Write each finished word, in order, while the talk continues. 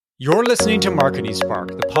You're listening to Marketing Spark,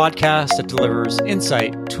 the podcast that delivers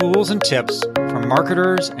insight, tools, and tips from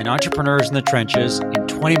marketers and entrepreneurs in the trenches in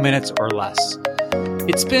 20 minutes or less.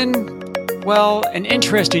 It's been, an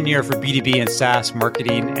interesting year for B2B and SaaS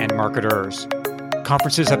marketing and marketers.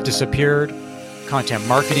 Conferences have disappeared. Content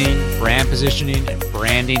marketing, brand positioning, and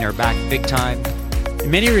branding are back big time.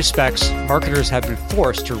 In many respects, marketers have been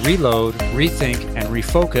forced to reload, rethink, and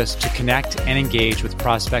refocus to connect and engage with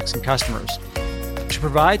prospects and customers. To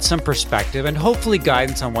provide some perspective and hopefully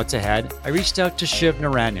guidance on what's ahead, I reached out to Shiv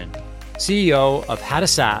Narayanan, CEO of Hata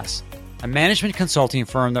SaaS, a management consulting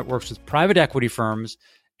firm that works with private equity firms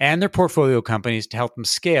and their portfolio companies to help them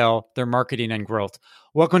scale their marketing and growth.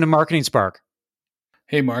 Welcome to Marketing Spark.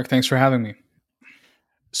 Hey, Mark. Thanks for having me.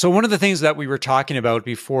 So one of the things that we were talking about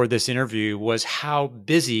before this interview was how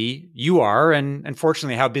busy you are, and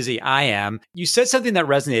unfortunately how busy I am. You said something that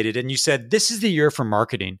resonated, and you said, this is the year for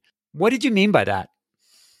marketing. What did you mean by that?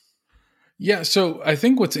 Yeah, so I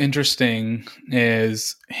think what's interesting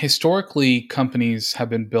is historically companies have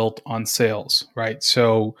been built on sales, right?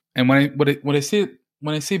 So, and when I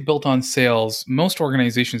say built on sales, most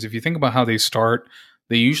organizations, if you think about how they start,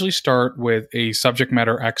 they usually start with a subject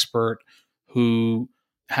matter expert who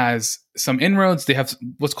has some inroads. They have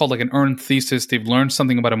what's called like an earned thesis. They've learned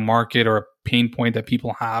something about a market or a pain point that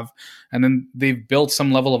people have, and then they've built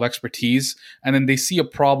some level of expertise, and then they see a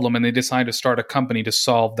problem and they decide to start a company to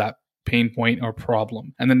solve that pain point or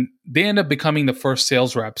problem. And then they end up becoming the first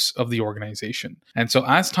sales reps of the organization. And so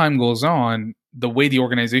as time goes on, the way the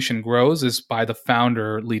organization grows is by the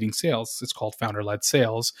founder leading sales. It's called founder-led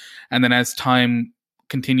sales. And then as time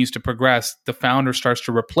continues to progress, the founder starts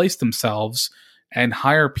to replace themselves and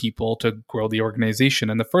hire people to grow the organization.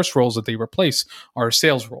 And the first roles that they replace are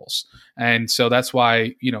sales roles. And so that's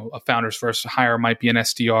why, a founder's first hire might be an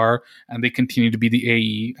SDR, and they continue to be the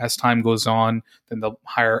AE. As time goes on, then they'll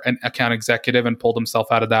hire an account executive and pull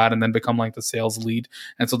themselves out of that and then become like the sales lead.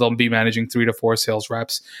 And so they'll be managing 3 to 4 sales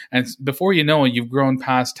reps. And before you know it, you've grown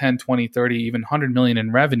past 10, 20, 30, even 100 million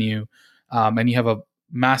in revenue. And you have a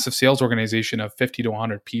massive sales organization of 50 to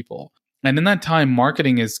 100 people. And in that time,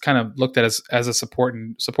 marketing is kind of looked at as a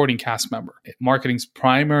supporting cast member. Marketing's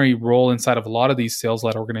primary role inside of a lot of these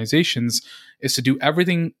sales-led organizations is to do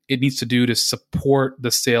everything it needs to do to support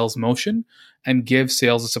the sales motion and give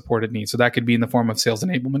sales the support it needs. So that could be in the form of sales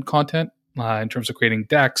enablement content, in terms of creating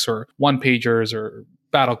decks or one-pagers or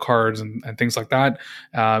battle cards and things like that.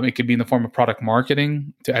 It could be in the form of product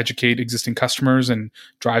marketing to educate existing customers and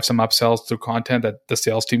drive some upsells through content that the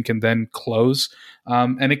sales team can then close.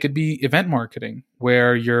 And it could be event marketing,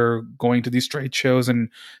 where you're going to these trade shows and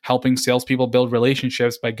helping salespeople build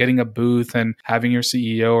relationships by getting a booth and having your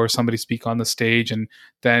CEO or somebody speak on the stage and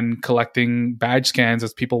then collecting badge scans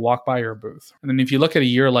as people walk by your booth. And then if you look at a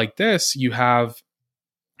year like this, you have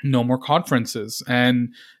no more conferences, and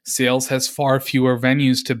sales has far fewer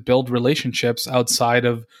venues to build relationships outside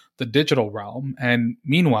of the digital realm. And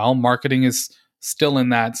meanwhile, marketing is still in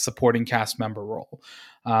that supporting cast member role.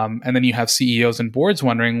 And then you have CEOs and boards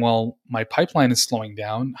wondering, well, my pipeline is slowing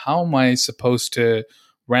down. How am I supposed to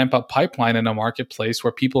ramp up pipeline in a marketplace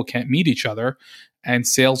where people can't meet each other? And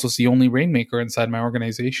sales was the only rainmaker inside my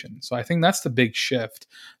organization. So I think that's the big shift.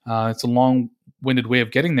 It's a long-winded way of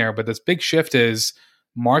getting there, but this big shift is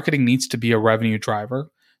marketing needs to be a revenue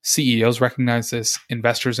driver. CEOs recognize this,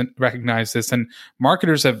 investors recognize this, and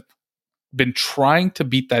marketers have been trying to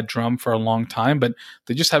beat that drum for a long time, but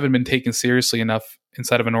they just haven't been taken seriously enough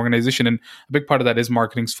inside of an organization. And a big part of that is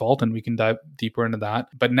marketing's fault, and we can dive deeper into that.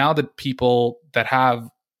 But now that people that have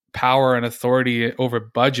power and authority over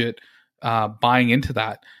budget buying into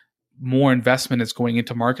that, more investment is going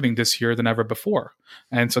into marketing this year than ever before.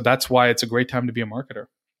 And so that's why it's a great time to be a marketer.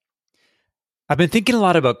 I've been thinking a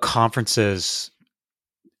lot about conferences,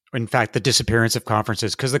 in fact, the disappearance of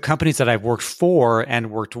conferences, because the companies that I've worked for and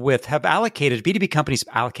worked with have allocated, B2B companies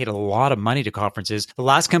allocate a lot of money to conferences. The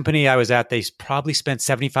last company I was at, they probably spent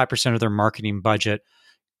 75% of their marketing budget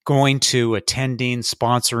going to attending,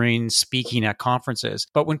 sponsoring, speaking at conferences.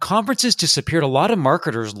 But when conferences disappeared, a lot of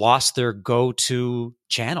marketers lost their go-to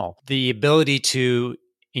channel, the ability to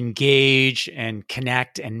engage and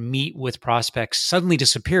connect and meet with prospects suddenly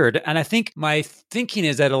disappeared. And I think my thinking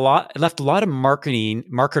is that it left a lot of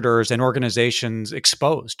marketers and organizations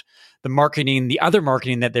exposed. The other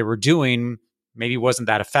marketing that they were doing maybe wasn't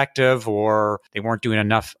that effective, or they weren't doing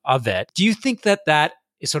enough of it. Do you think that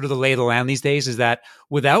is sort of the lay of the land these days, is that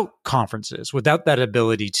without conferences, without that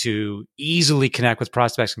ability to easily connect with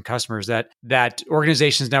prospects and customers, that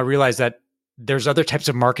organizations now realize that there's other types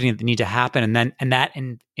of marketing that need to happen, and that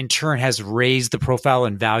in turn has raised the profile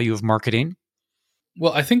and value of marketing?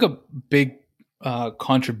 Well, I think a big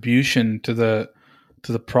contribution to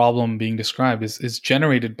the problem being described is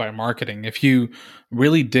generated by marketing. If you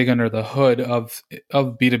really dig under the hood of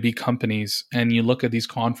B2B companies and you look at these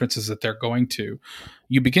conferences that they're going to,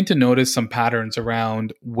 you begin to notice some patterns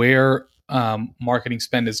around where marketing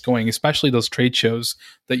spend is going, especially those trade shows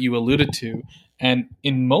that you alluded to. And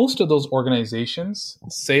in most of those organizations,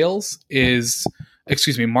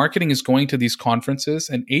 marketing is going to these conferences,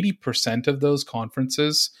 and 80% of those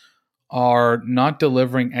conferences are not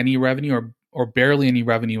delivering any revenue or barely any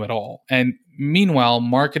revenue at all. And meanwhile,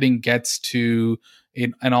 marketing gets to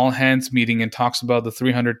an all hands meeting and talks about the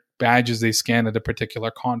 300 badges they scan at a particular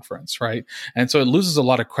conference, right? And so it loses a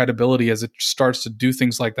lot of credibility as it starts to do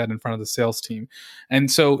things like that in front of the sales team. And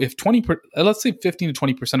so if let's say 15 to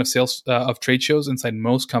 20% of sales of trade shows inside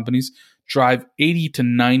most companies drive 80 to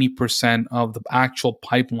 90% of the actual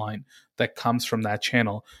pipeline that comes from that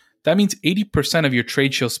channel, that means 80% of your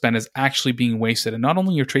trade show spend is actually being wasted. And not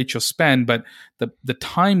only your trade show spend, but the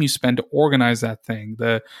time you spend to organize that thing,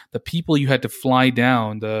 the people you had to fly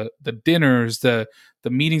down, the dinners, the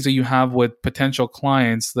meetings that you have with potential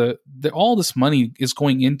clients, all this money is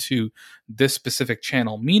going into this specific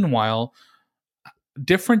channel. Meanwhile,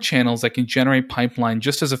 different channels that can generate pipeline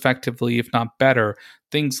just as effectively, if not better,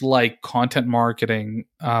 things like content marketing,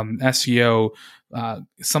 SEO,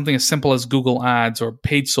 something as simple as Google Ads or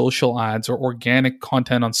paid social ads or organic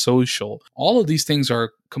content on social. All of these things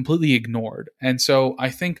are completely ignored. And so I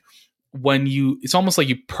think it's almost like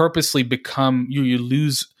you purposely become, you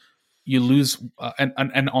lose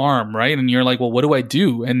an arm, right? And you're like, well, what do I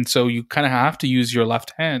do? And so you kind of have to use your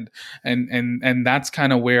left hand, and that's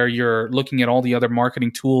kind of where you're looking at all the other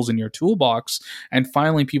marketing tools in your toolbox. And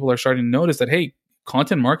finally, people are starting to notice that, hey,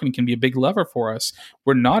 content marketing can be a big lever for us.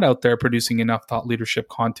 We're not out there producing enough thought leadership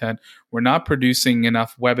content. We're not producing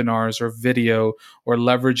enough webinars or video or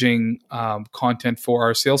leveraging content for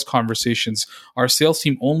our sales conversations. Our sales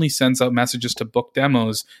team only sends out messages to book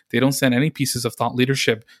demos. They don't send any pieces of thought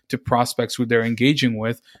leadership to prospects who they're engaging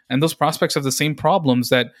with. And those prospects have the same problems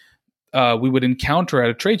that we would encounter at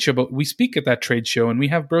a trade show, but we speak at that trade show and we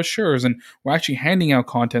have brochures and we're actually handing out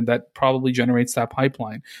content that probably generates that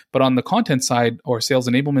pipeline. But on the content side or sales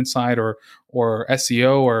enablement side or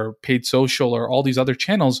SEO or paid social or all these other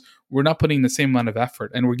channels, we're not putting the same amount of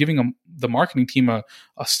effort, and we're giving the marketing team a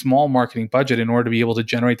small marketing budget in order to be able to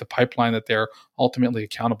generate the pipeline that they're ultimately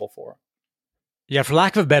accountable for. Yeah, for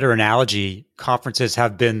lack of a better analogy, conferences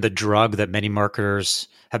have been the drug that many marketers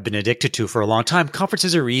have been addicted to for a long time.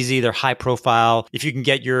 Conferences are easy, they're high profile. If you can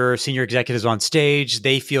get your senior executives on stage,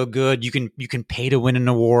 they feel good. You can pay to win an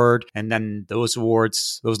award, and then those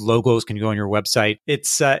awards, those logos can go on your website.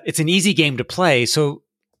 It's an easy game to play. So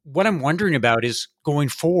what I'm wondering about is going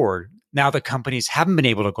forward, now that companies haven't been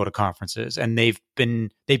able to go to conferences and they've been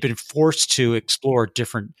forced to explore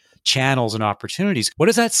different channels and opportunities. What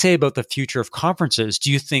does that say about the future of conferences?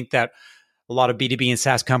 Do you think that a lot of B2B and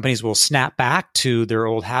SaaS companies will snap back to their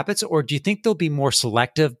old habits, or do you think they'll be more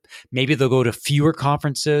selective? Maybe they'll go to fewer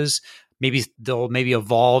conferences. Maybe they'll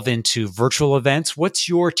evolve into virtual events. What's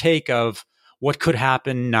your take of what could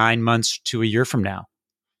happen 9 months to a year from now?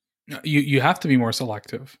 You have to be more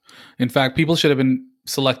selective. In fact, people should have been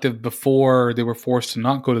selective before they were forced to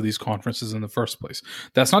not go to these conferences in the first place.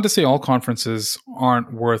 That's not to say all conferences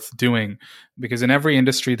aren't worth doing, because in every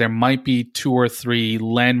industry, there might be 2 or 3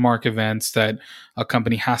 landmark events that a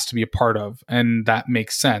company has to be a part of, and that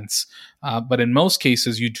makes sense. But in most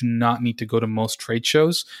cases, you do not need to go to most trade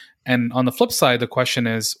shows. And on the flip side, the question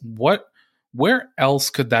is, where else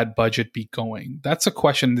could that budget be going? That's a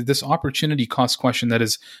question, this opportunity cost question that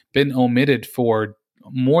has been omitted for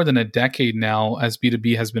more than a decade now, as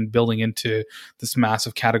B2B has been building into this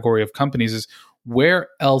massive category of companies, is where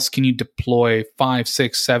else can you deploy $5, $6,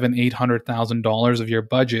 $7, $800,000 of your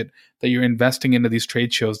budget that you're investing into these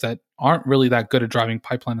trade shows that aren't really that good at driving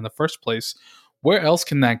pipeline in the first place? Where else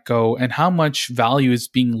can that go, and how much value is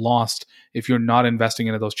being lost if you're not investing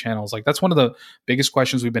into those channels? Like, that's one of the biggest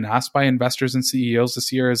questions we've been asked by investors and CEOs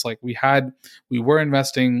this year, is like, we were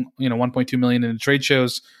investing, $1.2 million into trade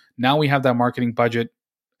shows. Now we have that marketing budget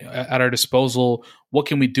at our disposal. What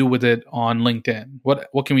can we do with it on LinkedIn?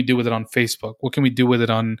 What can we do with it on Facebook? What can we do with it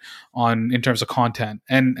on in terms of content?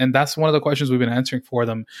 And that's one of the questions we've been answering for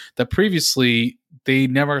them, that previously they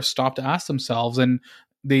never stopped to ask themselves, and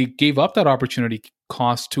they gave up that opportunity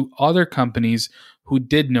cost to other companies who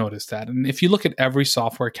did notice that. And if you look at every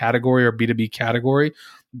software category or B2B category,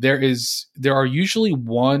 there are usually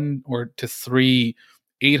 1 to 3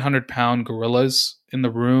 800-pound gorillas in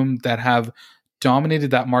the room that have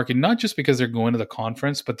dominated that market, not just because they're going to the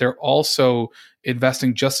conference, but they're also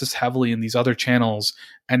investing just as heavily in these other channels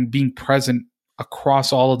and being present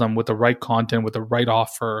across all of them with the right content, with the right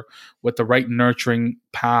offer, with the right nurturing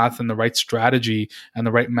path and the right strategy and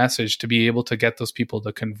the right message to be able to get those people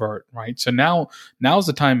to convert, right? So now's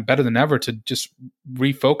the time better than ever to just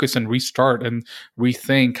refocus and restart and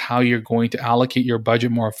rethink how you're going to allocate your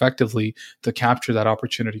budget more effectively to capture that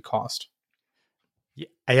opportunity cost. Yeah,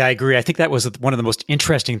 I agree. I think that was one of the most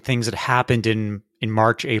interesting things that happened in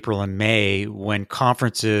March, April, and May when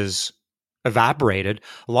conferences evaporated.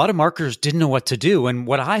 A lot of marketers didn't know what to do. And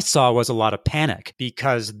what I saw was a lot of panic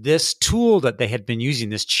because this tool that they had been using,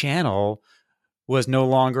 this channel, was no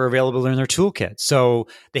longer available in their toolkit. So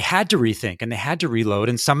they had to rethink and they had to reload.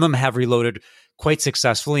 And some of them have reloaded quite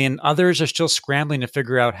successfully, and others are still scrambling to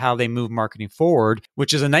figure out how they move marketing forward,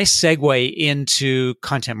 which is a nice segue into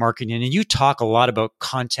content marketing. And you talk a lot about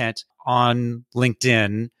content on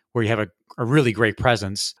LinkedIn, where you have a really great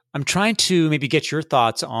presence. I'm trying to maybe get your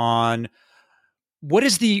thoughts on what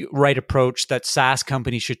is the right approach that SaaS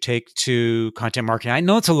companies should take to content marketing? I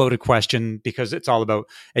know it's a loaded question because it's all about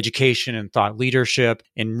education and thought leadership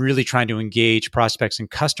and really trying to engage prospects and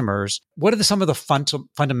customers. What are some of the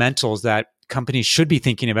fundamentals that companies should be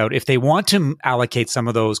thinking about if they want to allocate some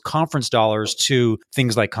of those conference dollars to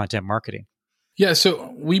things like content marketing? Yeah,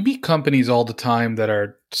 so we meet companies all the time that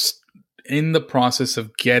are in the process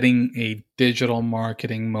of getting a digital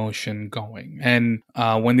marketing motion going. And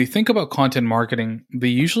when they think about content marketing, they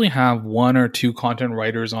usually have one or two content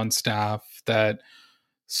writers on staff that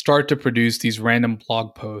start to produce these random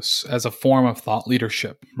blog posts as a form of thought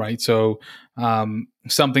leadership, right? So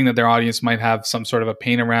something that their audience might have some sort of a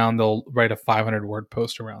pain around, they'll write a 500-word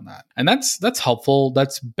post around that. And that's helpful.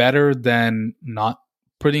 That's better than not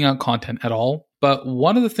putting out content at all. But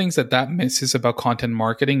one of the things that misses about content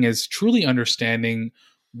marketing is truly understanding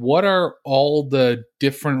what are all the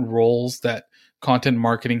different roles that content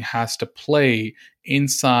marketing has to play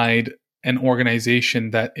inside an organization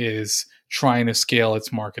that is trying to scale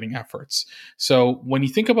its marketing efforts. So when you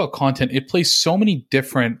think about content, it plays so many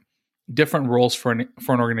different roles for an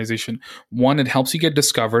organization. One, it helps you get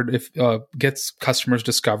discovered, gets customers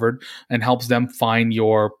discovered and helps them find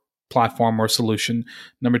your platform or solution.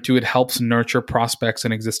 Number two, it helps nurture prospects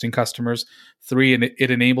and existing customers. Three, it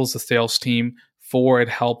enables the sales team. Four, it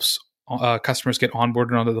helps customers get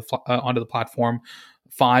onboarded onto the platform.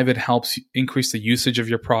 Five, it helps increase the usage of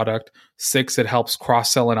your product. Six, it helps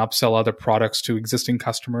cross-sell and upsell other products to existing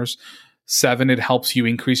customers. Seven, it helps you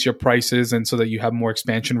increase your prices and so that you have more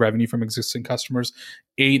expansion revenue from existing customers.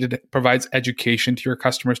 Eight, it provides education to your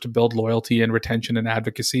customers to build loyalty and retention and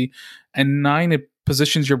advocacy. And nine, it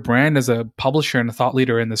positions your brand as a publisher and a thought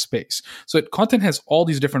leader in the space. So content has all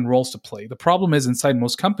these different roles to play. The problem is inside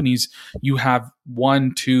most companies, you have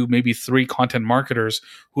one, two, maybe three content marketers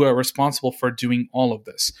who are responsible for doing all of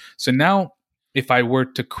this. So now if I were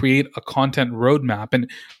to create a content roadmap, and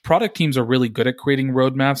product teams are really good at creating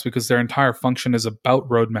roadmaps because their entire function is about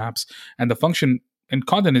roadmaps, and the function and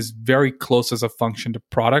content is very close as a function to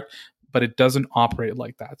product, but it doesn't operate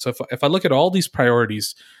like that. So if I look at all these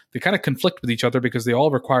priorities, they kind of conflict with each other because they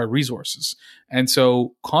all require resources. And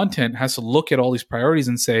so content has to look at all these priorities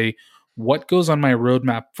and say, what goes on my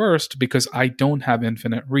roadmap first, because I don't have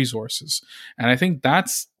infinite resources. And I think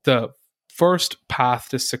that's the first path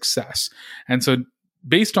to success. And so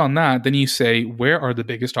based on that, then you say, where are the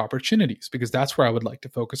biggest opportunities? Because that's where I would like to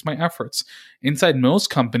focus my efforts. Inside most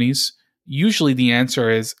companies, usually the answer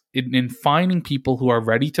is in finding people who are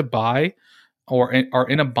ready to buy or are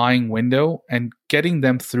in a buying window and getting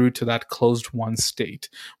them through to that closed won state,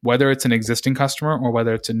 whether it's an existing customer or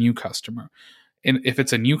whether it's a new customer. And if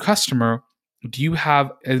it's a new customer, do you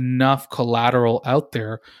have enough collateral out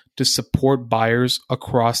there to support buyers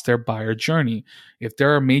across their buyer journey? If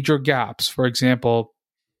there are major gaps, for example,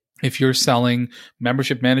 if you're selling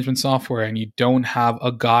membership management software and you don't have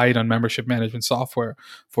a guide on membership management software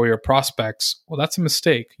for your prospects, well, that's a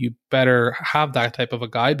mistake. You better have that type of a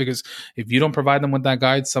guide, because if you don't provide them with that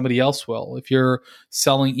guide, somebody else will. If you're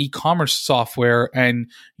selling e-commerce software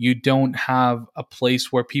and you don't have a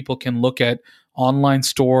place where people can look at online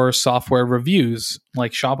store software reviews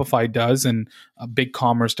like Shopify does and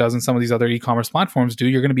BigCommerce does and some of these other e-commerce platforms do,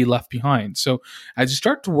 you're going to be left behind. So as you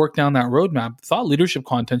start to work down that roadmap, thought leadership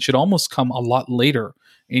content should almost come a lot later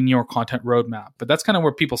in your content roadmap. But that's kind of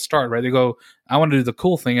where people start, right? They go, I want to do the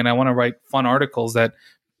cool thing and I want to write fun articles that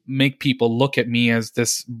make people look at me as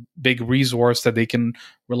this big resource that they can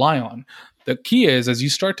rely on. The key is, as you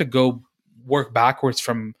start to go work backwards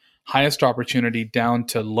from highest opportunity down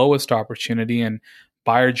to lowest opportunity and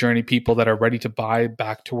buyer journey people that are ready to buy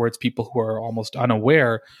back towards people who are almost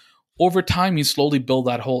unaware, over time you slowly build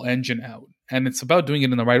that whole engine out. And it's about doing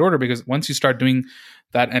it in the right order, because once you start doing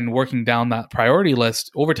that and working down that priority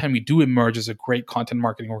list, over time you do emerge as a great content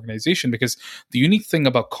marketing organization. Because the unique thing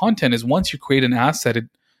about content is once you create an asset,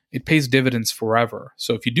 it pays dividends forever.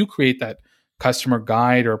 So if you do create that customer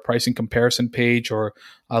guide or a pricing comparison page or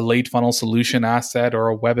a late funnel solution asset or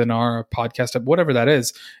a webinar, a podcast, whatever that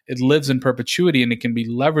is, it lives in perpetuity and it can be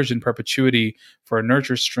leveraged in perpetuity for a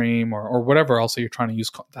nurture stream or whatever else that you're trying to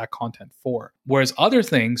use that content for. Whereas other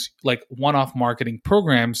things like one-off marketing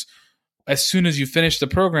programs, as soon as you finish the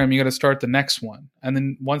program, you got to start the next one. And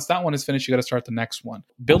then once that one is finished, you got to start the next one.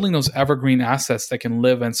 Building those evergreen assets that can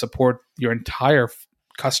live and support your entire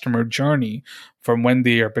customer journey from when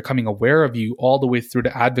they are becoming aware of you all the way through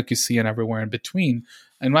to advocacy and everywhere in between.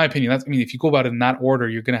 In my opinion, if you go about it in that order,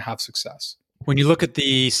 you're going to have success. When you look at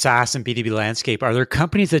the SaaS and B2B landscape, are there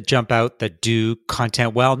companies that jump out that do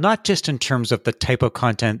content well, not just in terms of the type of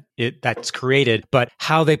content that's created, but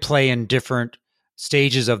how they play in different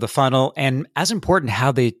stages of the funnel, and as important,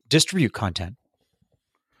 how they distribute content?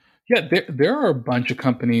 Yeah, there are a bunch of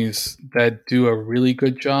companies that do a really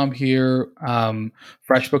good job here.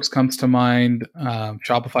 FreshBooks comes to mind.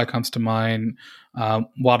 Shopify comes to mind.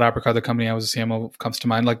 Wild Apricot, the company I was a CMO, comes to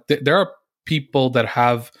mind. Like there are people that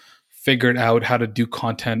have figured out how to do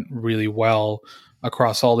content really well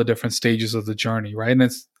across all the different stages of the journey, right? And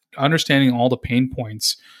it's understanding all the pain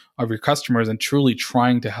points of your customers and truly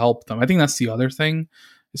trying to help them. I think that's the other thing.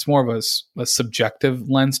 It's more of a subjective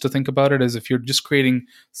lens to think about it, as if you're just creating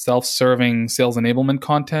self-serving sales enablement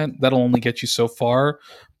content, that'll only get you so far.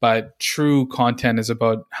 But true content is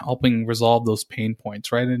about helping resolve those pain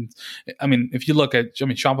points, right? And if you look at,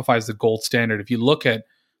 Shopify is the gold standard. If you look at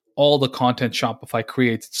all the content Shopify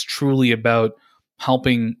creates, it's truly about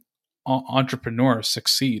helping entrepreneurs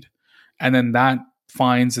succeed. And then that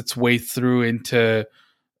finds its way through into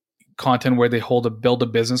content where they build a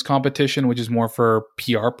business competition, which is more for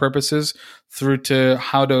PR purposes, through to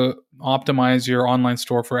how to optimize your online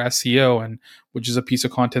store for SEO, and which is a piece of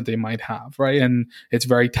content they might have, right? And it's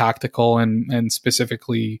very tactical and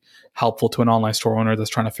specifically helpful to an online store owner that's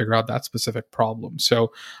trying to figure out that specific problem.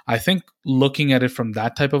 So I think looking at it from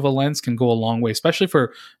that type of a lens can go a long way, especially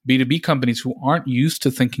for B2B companies who aren't used to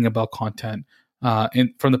thinking about content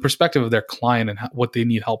from the perspective of their client and what they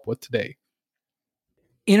need help with today.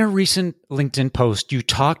 In a recent LinkedIn post, you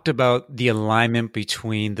talked about the alignment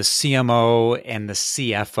between the CMO and the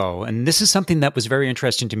CFO. And this is something that was very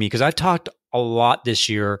interesting to me, because I've talked a lot this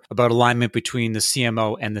year about alignment between the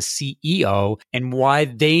CMO and the CEO and why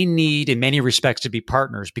they need, in many respects, to be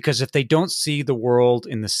partners. Because if they don't see the world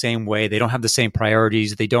in the same way, they don't have the same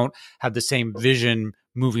priorities, they don't have the same vision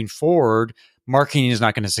moving forward, marketing is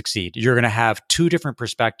not going to succeed. You're going to have two different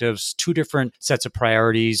perspectives, two different sets of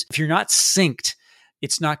priorities. If you're not synced,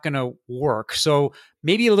 it's not going to work. So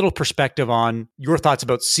maybe a little perspective on your thoughts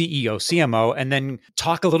about CEO, CMO, and then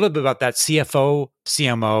talk a little bit about that CFO,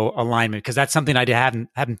 CMO alignment, because that's something I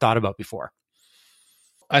hadn't thought about before.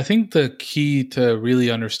 I think the key to really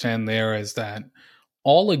understand there is that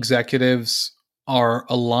all executives are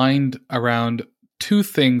aligned around two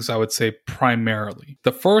things, I would say, primarily.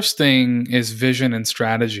 The first thing is vision and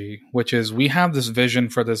strategy, which is we have this vision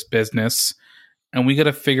for this business, and we got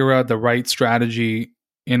to figure out the right strategy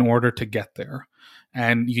in order to get there.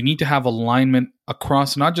 And you need to have alignment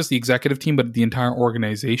across not just the executive team, but the entire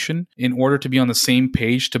organization in order to be on the same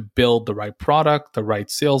page to build the right product, the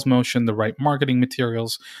right sales motion, the right marketing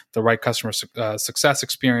materials, the right customer success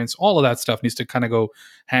experience. All of that stuff needs to kind of go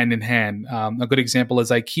hand in hand. A good example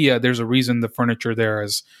is IKEA. There's a reason the furniture there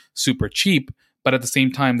is super cheap, but at the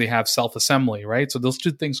same time, they have self-assembly, right? So those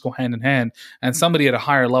two things go hand in hand. And somebody at a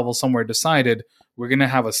higher level somewhere decided we're going to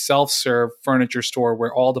have a self-serve furniture store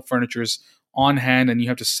where all the furniture's on hand and you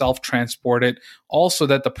have to self-transport it. Also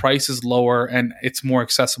that the price is lower and it's more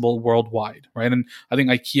accessible worldwide, right? And I think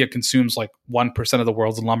IKEA consumes like 1% of the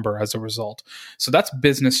world's lumber as a result. So that's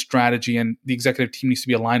business strategy, and the executive team needs to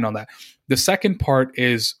be aligned on that. The second part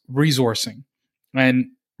is resourcing. And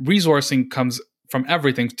resourcing comes from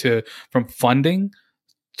everything from funding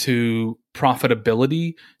to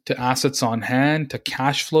profitability to assets on hand to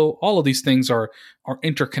cash flow. All of these things are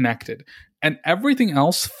interconnected, and everything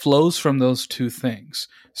else flows from those two things.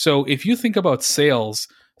 So if you think about sales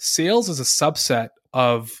is a subset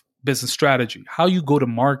of business strategy. How you go to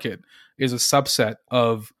market is a subset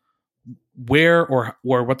of where or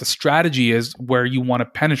what the strategy is, where you want to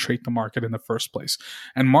penetrate the market in the first place.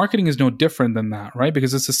 And marketing is no different than that, right?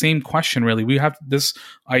 Because it's the same question, really. We have this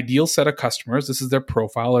ideal set of customers. This is their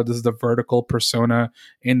profile, or this is the vertical persona,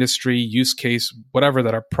 industry, use case, whatever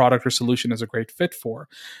that our product or solution is a great fit for.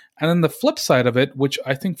 And then the flip side of it, which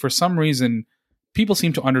I think for some reason people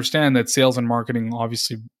seem to understand that sales and marketing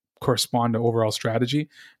obviously correspond to overall strategy.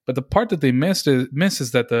 But the part that they miss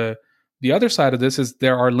is that the other side of this is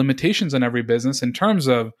there are limitations in every business in terms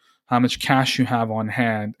of how much cash you have on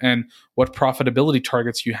hand and what profitability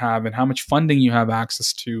targets you have and how much funding you have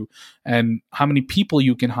access to and how many people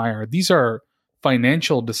you can hire. These are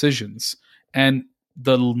financial decisions. And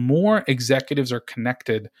the more executives are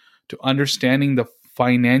connected to understanding the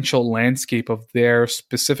financial landscape of their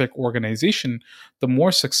specific organization, the more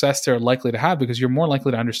success they're likely to have because you're more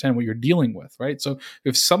likely to understand what you're dealing with, right? So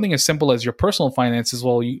if something as simple as your personal finances,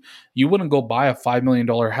 well, you wouldn't go buy a $5 million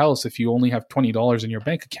house if you only have $20 in your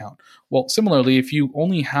bank account. Well, similarly, if you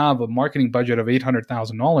only have a marketing budget of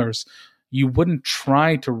 $800,000, you wouldn't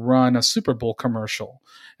try to run a Super Bowl commercial.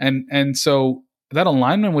 And so that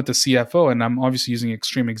alignment with the CFO, and I'm obviously using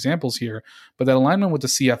extreme examples here, but that alignment with the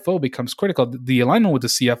CFO becomes critical. The alignment with the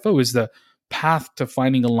CFO is the path to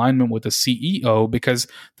finding alignment with the CEO, because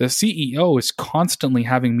the CEO is constantly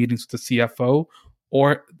having meetings with the CFO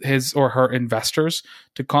or his or her investors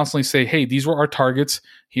to constantly say, hey, these were our targets.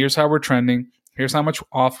 Here's how we're trending. Here's how much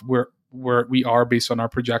off we are based on our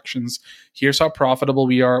projections. Here's how profitable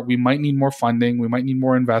we are. We might need more funding. We might need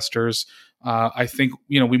more investors. I think,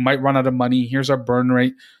 we might run out of money. Here's our burn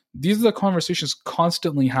rate. These are the conversations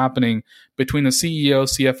constantly happening between the CEO,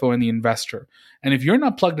 CFO, and the investor. And if you're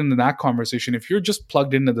not plugged into that conversation, if you're just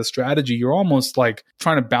plugged into the strategy, you're almost like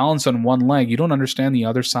trying to balance on one leg. You don't understand the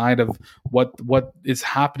other side of what is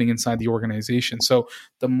happening inside the organization. So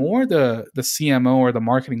the more the CMO or the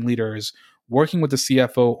marketing leader is working with the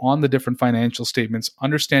CFO on the different financial statements,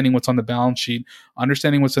 understanding what's on the balance sheet,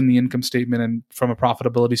 understanding what's in the income statement and from a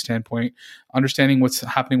profitability standpoint, understanding what's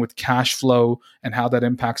happening with cash flow and how that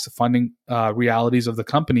impacts the funding realities of the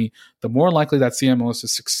company, the more likely that CMO is to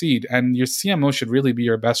succeed. And your CMO should really be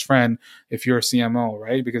your best friend if you're a CMO,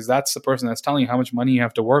 right? Because that's the person that's telling you how much money you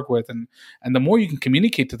have to work with. And the more you can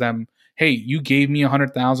communicate to them, hey, you gave me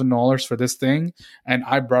 $100,000 for this thing, and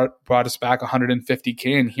I brought us back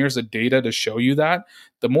 $150K, and here's the data to show you that.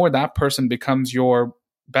 The more that person becomes your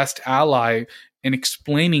best ally in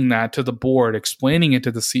explaining that to the board, explaining it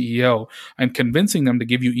to the CEO, and convincing them to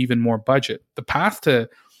give you even more budget. The path to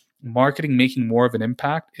marketing making more of an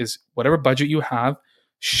impact is whatever budget you have,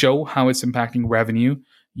 show how it's impacting revenue,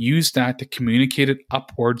 use that to communicate it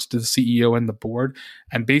upwards to the CEO and the board.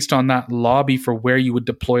 And based on that, lobby for where you would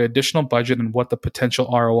deploy additional budget and what the potential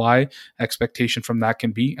ROI expectation from that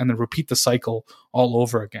can be. And then repeat the cycle all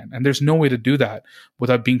over again. And there's no way to do that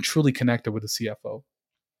without being truly connected with the CFO.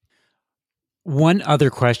 One other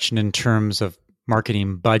question in terms of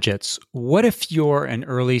marketing budgets. What if you're an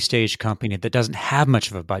early stage company that doesn't have much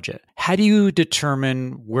of a budget? How do you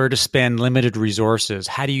determine where to spend limited resources?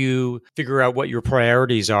 How do you figure out what your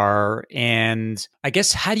priorities are? And I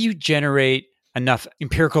guess, how do you generate enough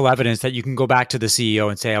empirical evidence that you can go back to the CEO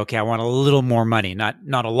and say, okay, I want a little more money, not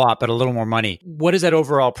a lot, but a little more money? What is that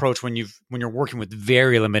overall approach when you're working with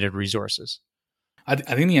very limited resources? I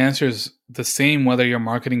think the answer is the same whether your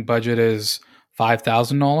marketing budget is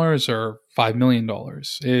 $5,000 or $5 million.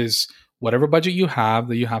 Is whatever budget you have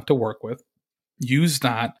that you have to work with, use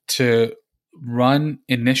that to run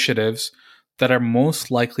initiatives that are most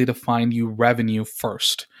likely to find you revenue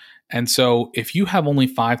first. And so if you have only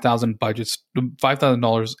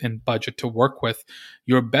 $5,000 in budget to work with,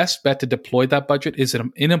 your best bet to deploy that budget is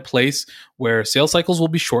in a place where sales cycles will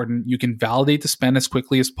be shortened. You can validate the spend as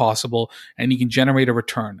quickly as possible, and you can generate a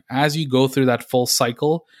return. As you go through that full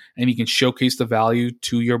cycle and you can showcase the value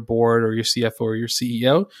to your board or your CFO or your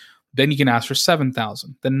CEO, then you can ask for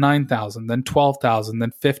 7,000, then 9,000, then 12,000,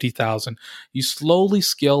 then 50,000. You slowly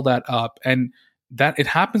scale that up, and that it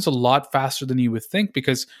happens a lot faster than you would think,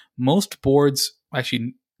 because most boards,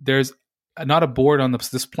 actually, there's not a board on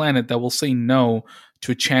this planet that will say no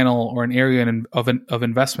to a channel or an area of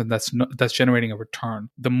investment that's generating a return.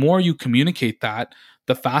 The more you communicate that,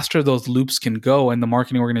 the faster those loops can go, and the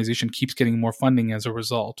marketing organization keeps getting more funding as a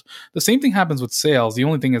result. The same thing happens with sales. The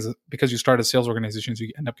only thing is, because you start as sales organizations,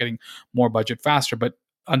 you end up getting more budget faster. But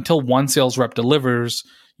until one sales rep delivers,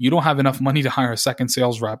 you don't have enough money to hire a second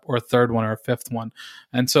sales rep or a third one or a fifth one.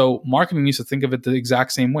 And so marketing needs to think of it the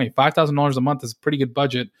exact same way. $5,000 a month is a pretty good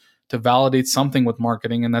budget to validate something with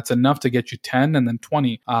marketing, and that's enough to get you 10 and then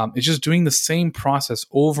 20. It's just doing the same process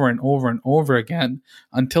over and over and over again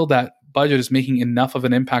until that budget is making enough of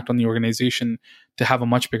an impact on the organization to have a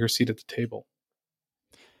much bigger seat at the table.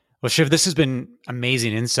 Well, Shiv, this has been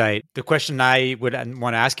amazing insight. The question I would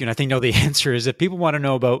want to ask you, and I think know the answer, is if people want to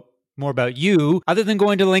know more about you, other than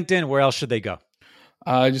going to LinkedIn, where else should they go?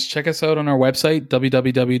 Just check us out on our website,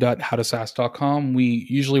 www.howtosas.com. We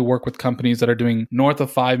usually work with companies that are doing north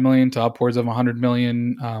of 5 million to upwards of 100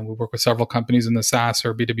 million. We work with several companies in the SaaS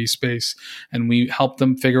or B2B space, and we help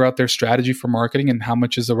them figure out their strategy for marketing and how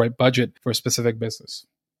much is the right budget for a specific business.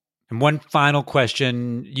 And one final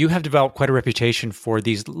question. You have developed quite a reputation for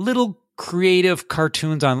these little creative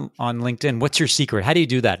cartoons on LinkedIn. What's your secret? How do you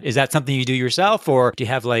do that? Is that something you do yourself, or do you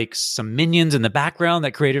have like some minions in the background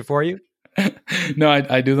that create it for you? No,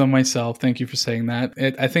 I do them myself. Thank you for saying that.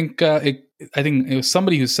 I think it was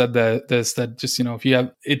somebody who said that just, if you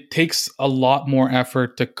have, it takes a lot more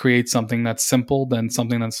effort to create something that's simple than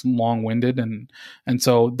something that's long-winded. And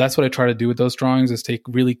so that's what I try to do with those drawings, is take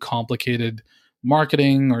really complicated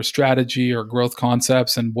marketing or strategy or growth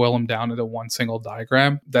concepts and boil them down into one single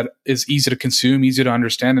diagram that is easy to consume, easy to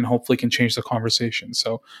understand, and hopefully can change the conversation.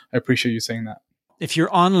 So I appreciate you saying that. If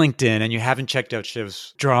you're on LinkedIn and you haven't checked out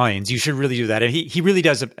Shiv's drawings, you should really do that. And he really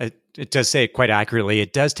does, it does say it quite accurately.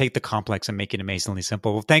 It does take the complex and make it amazingly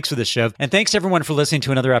simple. Well, thanks for this, Shiv. And thanks to everyone for listening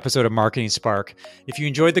to another episode of Marketing Spark. If you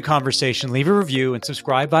enjoyed the conversation, leave a review and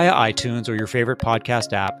subscribe via iTunes or your favorite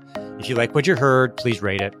podcast app. If you like what you heard, please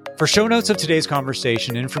rate it. For show notes of today's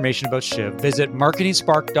conversation and information about Shiv, visit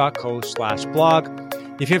marketingspark.co/blog.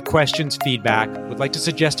 If you have questions, feedback, would like to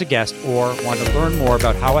suggest a guest, or want to learn more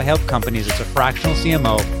about how I help companies as a fractional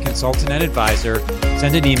CMO, consultant, and advisor,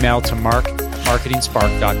 send an email to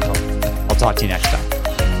mark@marketingspark.co. I'll talk to you next time.